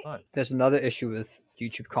transparent this whole time. There's another issue with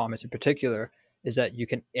YouTube comments in particular, is that you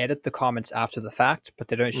can edit the comments after the fact, but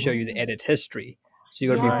they don't show you the edit history. So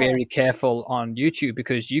you got to be very careful on YouTube,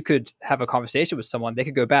 because you could have a conversation with someone, they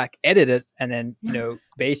could go back, edit it, and then,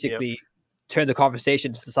 basically turn the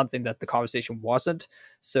conversation to something that the conversation wasn't.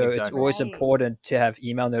 So it's always important to have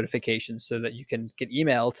email notifications so that you can get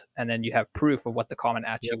emailed and then you have proof of what the comment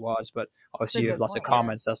actually was. But obviously you have lots of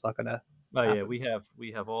comments. That's not going to. Oh yeah, we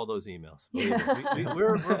have all those emails.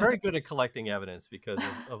 We're very good at collecting evidence because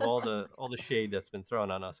of all the shade that's been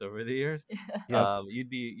thrown on us over the years. You'd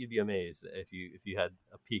be amazed if you had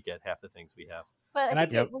a peek at half the things we have. But I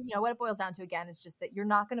think what it boils down to again is just that you're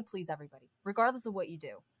not going to please everybody, regardless of what you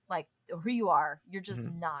do, like or who you are. You're just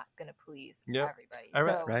not going to please everybody. I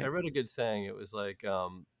read a good saying. It was like,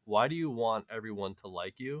 why do you want everyone to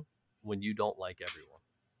like you when you don't like everyone?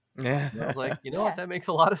 Yeah, I was like, what? That makes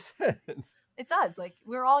a lot of sense. It does. Like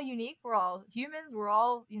we're all unique. We're all humans. We're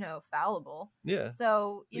all fallible. Yeah.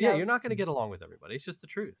 So you're not going to get along with everybody. It's just the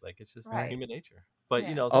truth. Like it's just human nature. But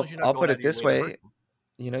as long as you're not I'll put it this way.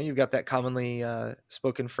 You've got that commonly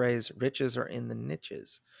spoken phrase: "Riches are in the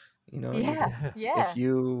niches." If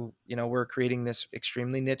we're creating this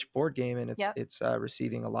extremely niche board game, and it's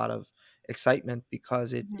receiving a lot of excitement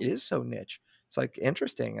because it is so niche. It's like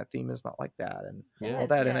interesting. A theme is not like that, and all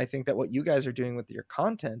that. And I think that what you guys are doing with your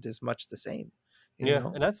content is much the same. You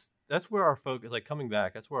know? And that's where our focus, like coming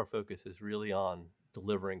back, that's where our focus is really on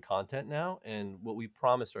delivering content now. And what we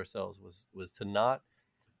promised ourselves was to not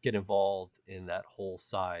get involved in that whole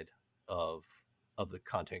side of the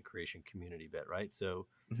content creation community bit, right? So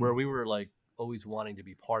where we were like always wanting to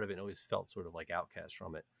be part of it and always felt sort of like outcast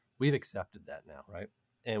from it, we've accepted that now, right?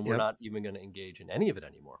 And we're not even going to engage in any of it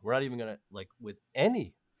anymore. We're not even going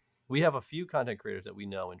to we have a few content creators that we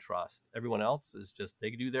know and trust. Everyone else is just,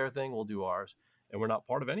 they do their thing, we'll do ours, and we're not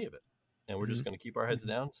part of any of it. And we're just going to keep our heads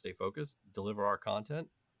down, stay focused, deliver our content,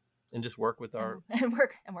 and just work with our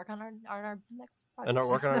work on our next project. And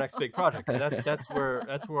work on our next big project. And that's where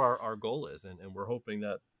our goal is. And we're hoping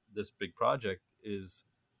that this big project is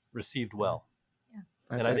received well.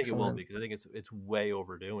 And I think it will be, because I think it's way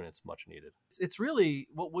overdue and it's much needed. It's really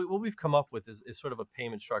what we've come up with is sort of a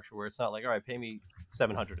payment structure where it's not like, all right, pay me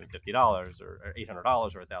 $750 or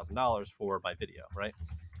 $800 or $1,000 for my video, right?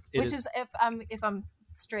 Which is if I'm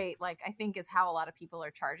straight, like I think is how a lot of people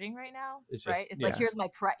are charging right now, right? It's like, here's my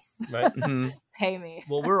price, right? Pay me.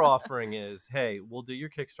 What we're offering is, hey, we'll do your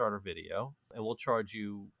Kickstarter video and we'll charge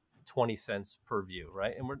you 20 cents per view,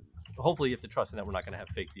 right? And hopefully you have to trust in that we're not going to have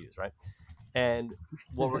fake views, right? And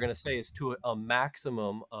what we're going to say is to a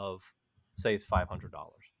maximum of, say it's $500,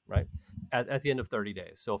 right? At the end of 30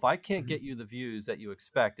 days. So if I can't get you the views that you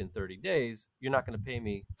expect in 30 days, you're not going to pay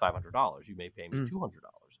me $500. You may pay me $200.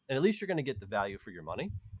 And at least you're going to get the value for your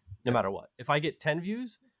money, no matter what. If I get 10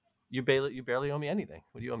 views, you barely owe me anything.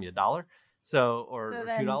 What do you owe me, $1? Or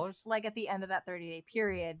 $2? Like at the end of that 30-day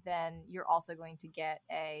period, then you're also going to get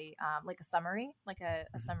a summary, like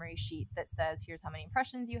a summary sheet that says, here's how many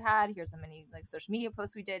impressions you had, here's how many social media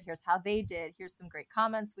posts we did, here's how they did, here's some great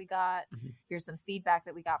comments we got, here's some feedback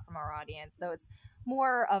that we got from our audience. So it's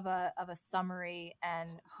more of a summary, and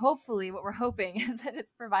hopefully what we're hoping is that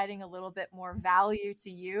it's providing a little bit more value to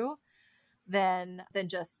you than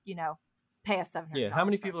just pay us $700. Yeah, how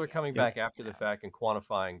many people are coming back after the fact and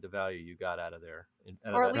quantifying the value you got out of there?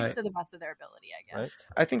 Or at least to the best of their ability, I guess.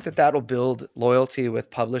 Right? I think that'll build loyalty with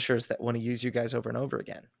publishers that want to use you guys over and over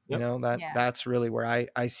again. That's really where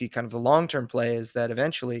I see kind of the long-term play, is that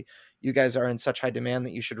eventually you guys are in such high demand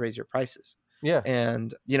that you should raise your prices. Yeah.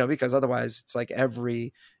 And, because otherwise it's like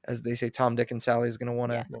as they say, Tom, Dick, and Sally is going to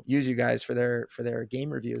want to use you guys for their game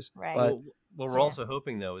reviews. Right. But what we're also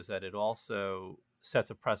hoping, though, is that it also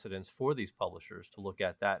sets a precedence for these publishers to look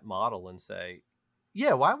at that model and say,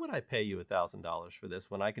 yeah, why would I pay you $1,000 for this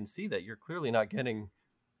when I can see that you're clearly not getting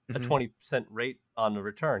a 20% rate on the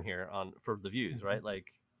return here for the views, right?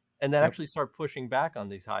 And then actually start pushing back on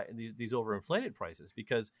these overinflated prices,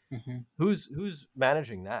 because who's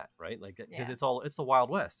managing that, right? Because it's the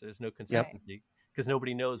Wild West. There's no consistency. because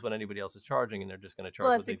nobody knows what anybody else is charging, and they're just going to charge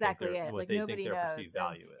Well, what that's they exactly think it. what Like they nobody think their knows. perceived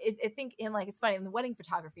value is. I think it's funny in the wedding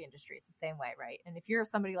photography industry, it's the same way, right? And if you're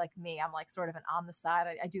somebody like me, I'm like sort of an on the side.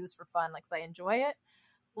 I do this for fun, like 'cause I enjoy it.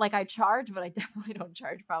 Like I charge, but I definitely don't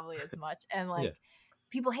charge probably as much. And like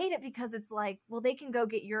people hate it because it's like, well, they can go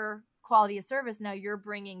get your quality of service. Now you're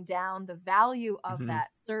bringing down the value of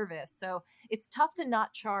that service. So it's tough to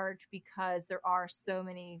not charge because there are so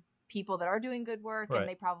many people that are doing good work and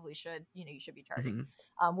they probably should, you should be charging.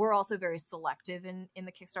 We're also very selective in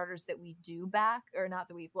the Kickstarters that we do back, or not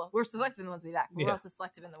that we're selective in the ones we back. We're also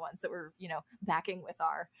selective in the ones that we're, backing with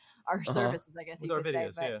our services, I guess with you could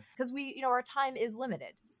videos, say. But because we, our time is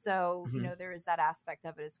limited. So, there is that aspect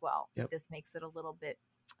of it as well. Yep. This makes it a little bit,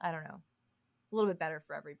 I don't know, a little bit better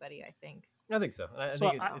for everybody, I think. I think so.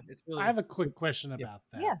 It's really... I have a quick question about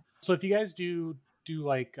that. Yeah. So if you guys do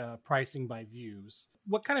like pricing by views,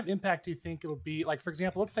 what kind of impact do you think it'll be? Like, for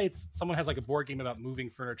example, let's say someone has like a board game about moving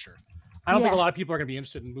furniture. I don't think a lot of people are going to be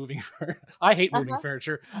interested in moving. I hate moving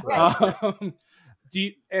furniture. Right.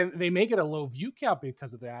 And they may get a low view count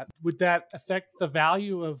because of that. Would that affect the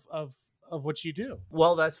value of what you do?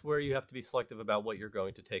 Well, that's where you have to be selective about what you're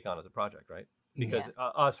going to take on as a project, right? Because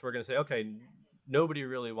we're going to say, okay, nobody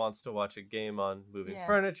really wants to watch a game on moving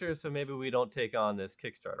furniture, so maybe we don't take on this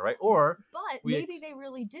Kickstarter, right? But maybe they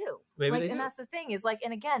really do. Maybe they do. And that's the thing is like,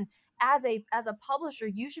 and again, as a publisher,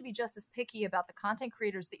 you should be just as picky about the content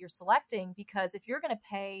creators that you're selecting, because if you're going to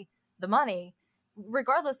pay the money,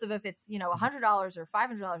 regardless of if it's, $100 or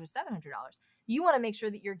 $500 or $700, you want to make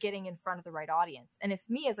sure that you're getting in front of the right audience. And if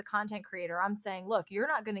me as a content creator, I'm saying, look, you're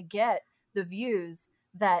not going to get the views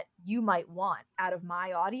that you might want out of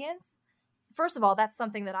my audience. First of all, that's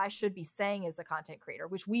something that I should be saying as a content creator,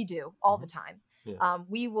 which we do all the time. Yeah.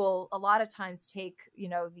 We will a lot of times take,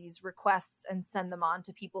 these requests and send them on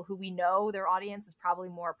to people who we know their audience is probably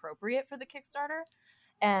more appropriate for the Kickstarter,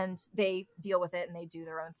 and they deal with it and they do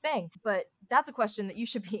their own thing. But that's a question that you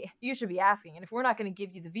should be asking. And if we're not going to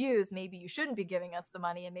give you the views, maybe you shouldn't be giving us the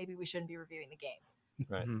money, and maybe we shouldn't be reviewing the game.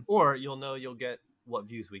 Right. Or you'll get what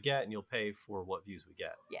views we get, and you'll pay for what views we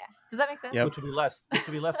get. Yeah. Does that make sense? Yep. Which would be less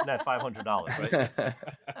than that $500, right?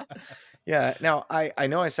 Yeah. Now I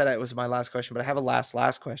know I said it was my last question, but I have a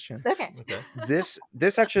last question. Okay.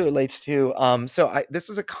 This actually relates to this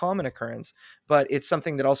is a common occurrence, but it's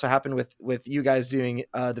something that also happened with you guys doing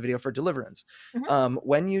the video for Deliverance.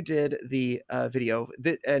 When you did the video,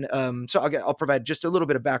 so I'll provide just a little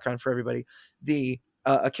bit of background for everybody.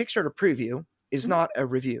 A Kickstarter preview is not a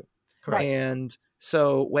review. Correct. And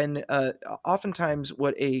so when oftentimes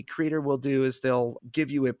what a creator will do is they'll give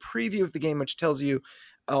you a preview of the game, which tells you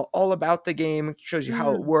all about the game, shows you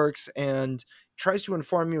how it works, and tries to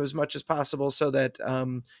inform you as much as possible so that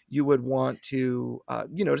you would want to,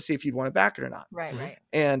 to see if you'd want to back it or not. Right.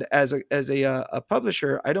 And as a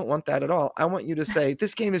publisher, I don't want that at all. I want you to say,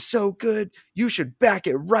 this game is so good, you should back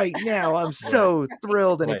it right now. I'm so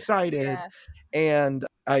thrilled and excited. Yeah. And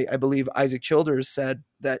I believe Isaac Childers said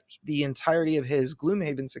that the entirety of his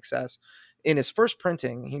Gloomhaven success, in his first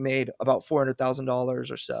printing, he made about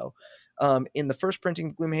 $400,000 or so. In the first printing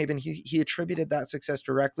of Gloomhaven, he attributed that success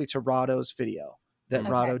directly to Rahdo's video that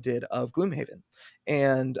Rahdo did of Gloomhaven.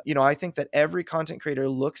 And, I think that every content creator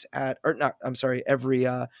every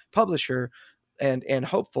publisher and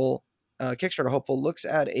hopeful, Kickstarter hopeful looks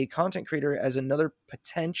at a content creator as another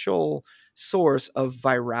potential source of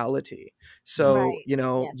virality. So,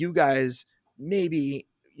 you guys maybe,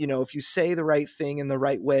 if you say the right thing in the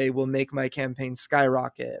right way, will make my campaign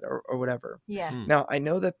skyrocket or whatever. Yeah. Now, I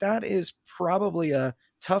know that is probably a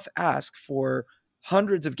tough ask for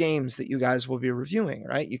hundreds of games that you guys will be reviewing,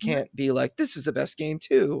 right? You can't be like, this is the best game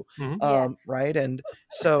too. Right. And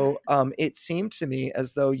so it seemed to me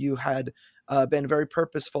as though you had been very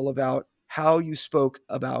purposeful about how you spoke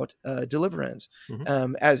about Deliverance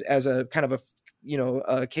as a kind of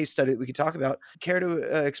a case study that we could talk about. Care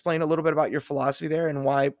to explain a little bit about your philosophy there and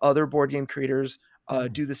why other board game creators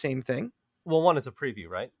do the same thing? Well, one, it's a preview,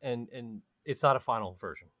 right? And it's not a final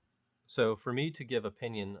version. So for me to give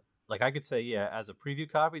opinion, like I could say, as a preview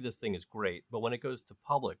copy, this thing is great. But when it goes to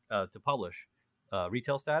publish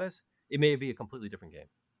retail status, it may be a completely different game.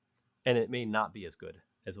 And it may not be as good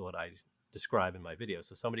as what I describe in my video.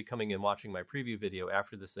 So somebody coming in watching my preview video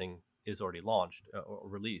after this thing is already launched or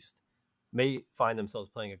released may find themselves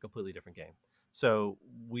playing a completely different game. So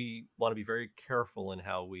we want to be very careful in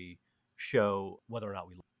how we show whether or not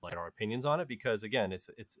we like our opinions on it, because again, it's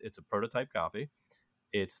a prototype copy.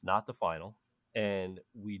 It's not the final, and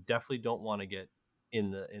we definitely don't want to get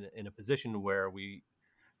in a position where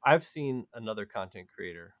I've seen another content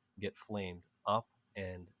creator get flamed up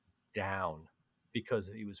and down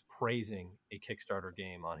because he was praising a Kickstarter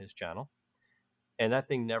game on his channel, and that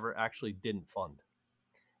thing never actually didn't fund.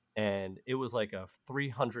 And it was like a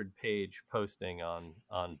 300-page posting on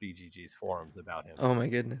BGG's forums about him. Oh my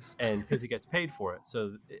goodness! And because he gets paid for it,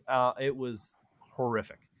 so it was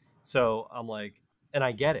horrific. So I'm like, and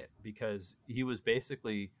I get it, because he was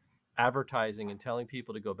basically advertising and telling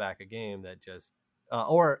people to go back a game that just,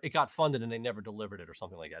 or it got funded and they never delivered it or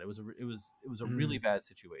something like that. It was a really bad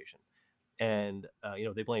situation, and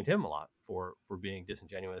they blamed him a lot for being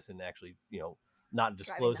disingenuous and actually not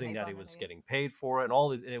disclosing that he was getting paid for it and all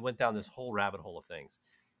this, and it went down this whole rabbit hole of things.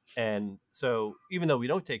 And so even though we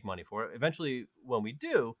don't take money for it, eventually when we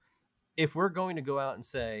do, if we're going to go out and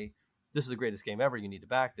say, this is the greatest game ever, you need to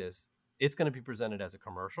back this, it's going to be presented as a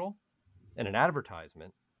commercial and an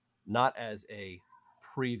advertisement, not as a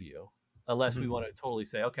preview, unless we want to totally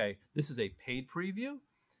say, okay, this is a paid preview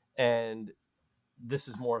and this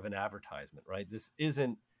is more of an advertisement, right? This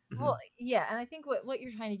isn't. Well, yeah, and I think what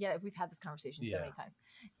you're trying to get at, we've had this conversation so many times,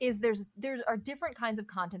 is there are different kinds of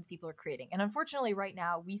content that people are creating. And unfortunately, right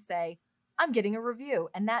now, we say, I'm getting a review.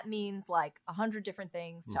 And that means like 100 different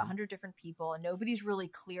things to 100 different people. And nobody's really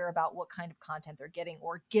clear about what kind of content they're getting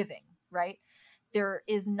or giving, right? There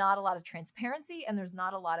is not a lot of transparency, and there's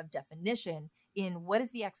not a lot of definition in what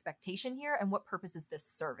is the expectation here and what purpose is this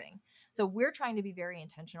serving. So we're trying to be very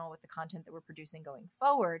intentional with the content that we're producing going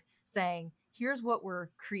forward, saying, here's what we're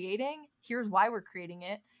creating, here's why we're creating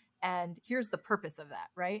it, and here's the purpose of that,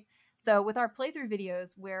 right? So with our playthrough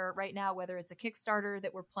videos, where right now, whether it's a Kickstarter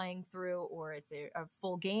that we're playing through or it's a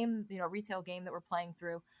full game, retail game that we're playing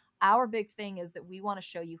through, our big thing is that we want to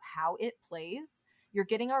show you how it plays. You're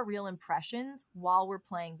getting our real impressions while we're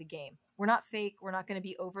playing the game. We're not fake. We're not going to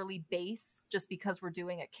be overly base just because we're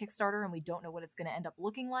doing a Kickstarter and we don't know what it's going to end up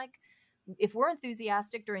looking like. If we're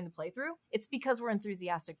enthusiastic during the playthrough, it's because we're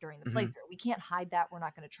enthusiastic during the playthrough. We can't hide that. We're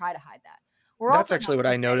not going to try to hide that. That's actually what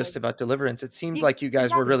I noticed about Deliverance. It seemed like you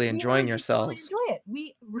guys were really enjoying yourselves. Enjoy it.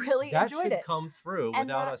 We really enjoyed it. That should come through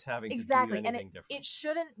without us having to do anything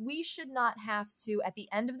different. We should not have to, at the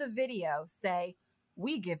end of the video, say,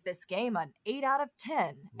 we give this game an 8 out of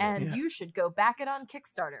 10 and you should go back it on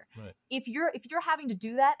Kickstarter. Right. If you're having to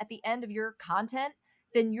do that at the end of your content,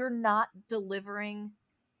 then you're not delivering,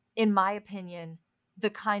 in my opinion,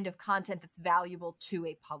 the kind of content that's valuable to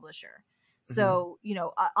a publisher. So,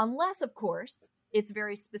 unless, of course, it's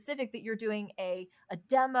very specific that you're doing a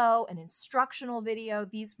demo, an instructional video.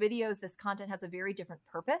 These videos, this content has a very different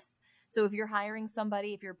purpose. So if you're hiring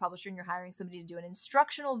somebody, if you're a publisher and you're hiring somebody to do an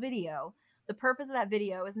instructional video, the purpose of that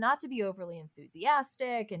video is not to be overly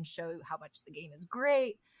enthusiastic and show how much the game is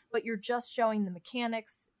great, but you're just showing the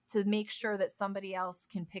mechanics to make sure that somebody else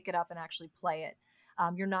can pick it up and actually play it.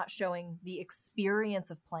 You're not showing the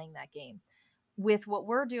experience of playing that game. With what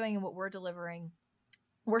we're doing and what we're delivering,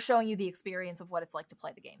 we're showing you the experience of what it's like to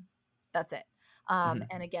play the game. That's it.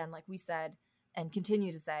 And again, like we said, and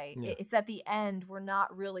continue to say, it's at the end, we're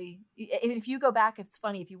not really, if you go back, it's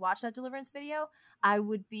funny, if you watch that Deliverance video, I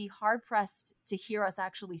would be hard pressed to hear us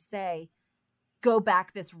actually say, go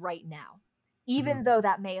back this right now, even though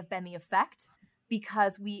that may have been the effect,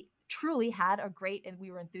 because we truly had a great, and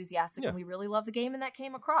we were enthusiastic and we really loved the game, and that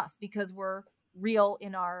came across because we're real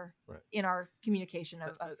in our communication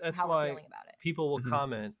of how we're feeling about it. People will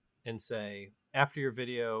comment and say, after your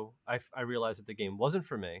video, I realized that the game wasn't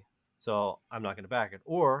for me, so I'm not going to back it.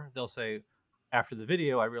 Or they'll say, after the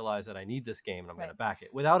video, I realized that I need this game and I'm going to back it,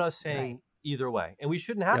 without us saying either way. And we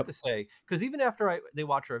shouldn't have to say, because even after they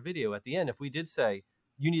watch our video at the end, if we did say,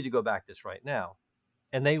 you need to go back this right now,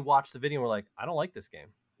 and they watch the video and we're like, I don't like this game,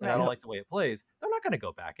 and I don't like the way it plays, they're not going to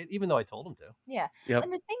go back it, even though I told them to. Yeah.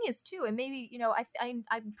 And the thing is, too, and maybe,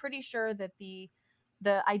 I'm pretty sure that the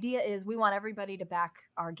idea is we want everybody to back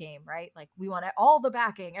our game, right? Like, we want all the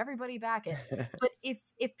backing, everybody back it. But if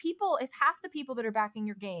half the people that are backing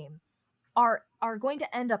your game are going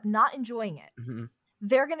to end up not enjoying it,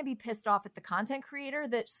 they're going to be pissed off at the content creator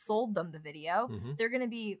that sold them the video. They're going to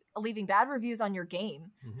be leaving bad reviews on your game.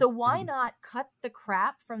 So why not cut the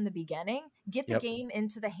crap from the beginning, get the game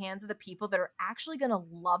into the hands of the people that are actually going to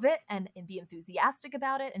love it and be enthusiastic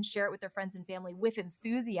about it and share it with their friends and family with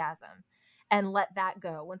enthusiasm, and let that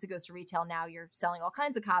go. Once it goes to retail, now you're selling all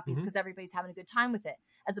kinds of copies because everybody's having a good time with it,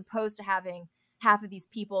 as opposed to having half of these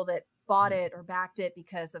people that bought it or backed it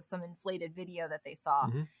because of some inflated video that they saw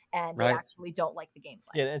and they actually don't like the gameplay.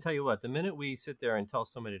 Yeah, and tell you what, the minute we sit there and tell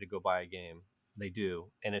somebody to go buy a game, they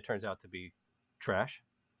do, and it turns out to be trash,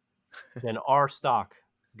 then our stock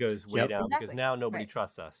goes way down because now nobody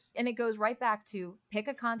trusts us. And it goes right back to pick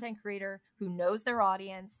a content creator who knows their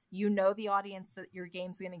audience. You know the audience that your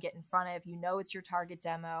game's going to get in front of. You know it's your target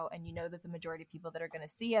demo, and you know that the majority of people that are going to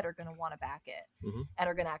see it are going to want to back it and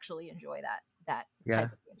are going to actually enjoy that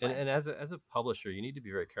type of gameplay. And as a publisher, you need to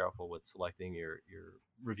be very careful with selecting your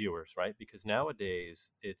reviewers, right? Because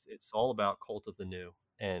nowadays it's all about cult of the new,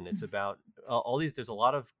 and it's about all these. There's a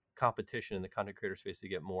lot of competition in the content creator space to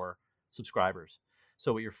get more subscribers.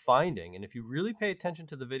 So what you're finding, and if you really pay attention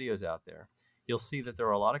to the videos out there, you'll see that there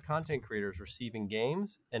are a lot of content creators receiving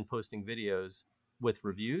games and posting videos with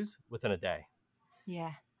reviews within a day.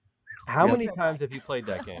 Yeah. How many times have you played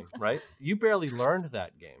that game, right? You barely learned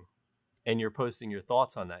that game, and you're posting your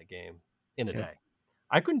thoughts on that game in a day.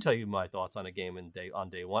 I couldn't tell you my thoughts on a game on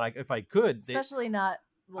day one. If I could, especially not.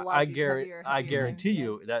 I guarantee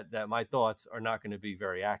you that my thoughts are not going to be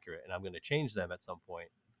very accurate, and I'm going to change them at some point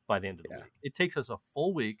by the end of the week. It takes us a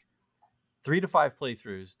full week, 3 to 5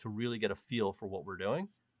 playthroughs to really get a feel for what we're doing,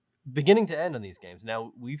 beginning to end on these games.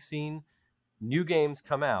 Now, we've seen new games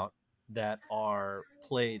come out that are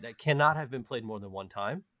played that cannot have been played more than one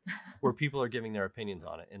time, where people are giving their opinions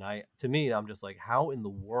on it. And I'm just like, how in the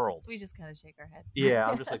world? We just kind of shake our head. Yeah,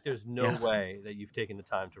 I'm just like, there's no way that you've taken the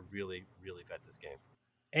time to really, really vet this game.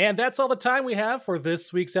 And that's all the time we have for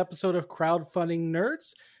this week's episode of Crowdfunding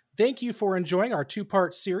Nerds. Thank you for enjoying our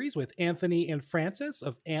 2-part series with Anthony and Francis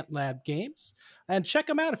of Ant Lab Games. And check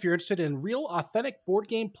them out if you're interested in real, authentic board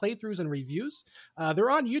game playthroughs and reviews. They're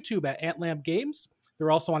on YouTube at Ant Lab Games.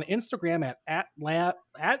 They're also on Instagram at Ant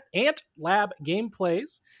Lab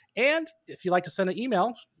Gameplays. And if you'd like to send an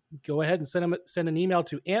email, go ahead and send an email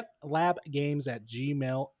to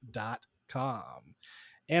antlabgames@gmail.com.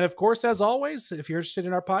 And of course, as always, if you're interested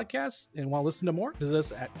in our podcast and want to listen to more, visit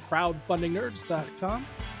us at crowdfundingnerds.com.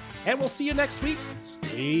 And we'll see you next week.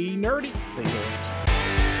 Stay nerdy. Thank you.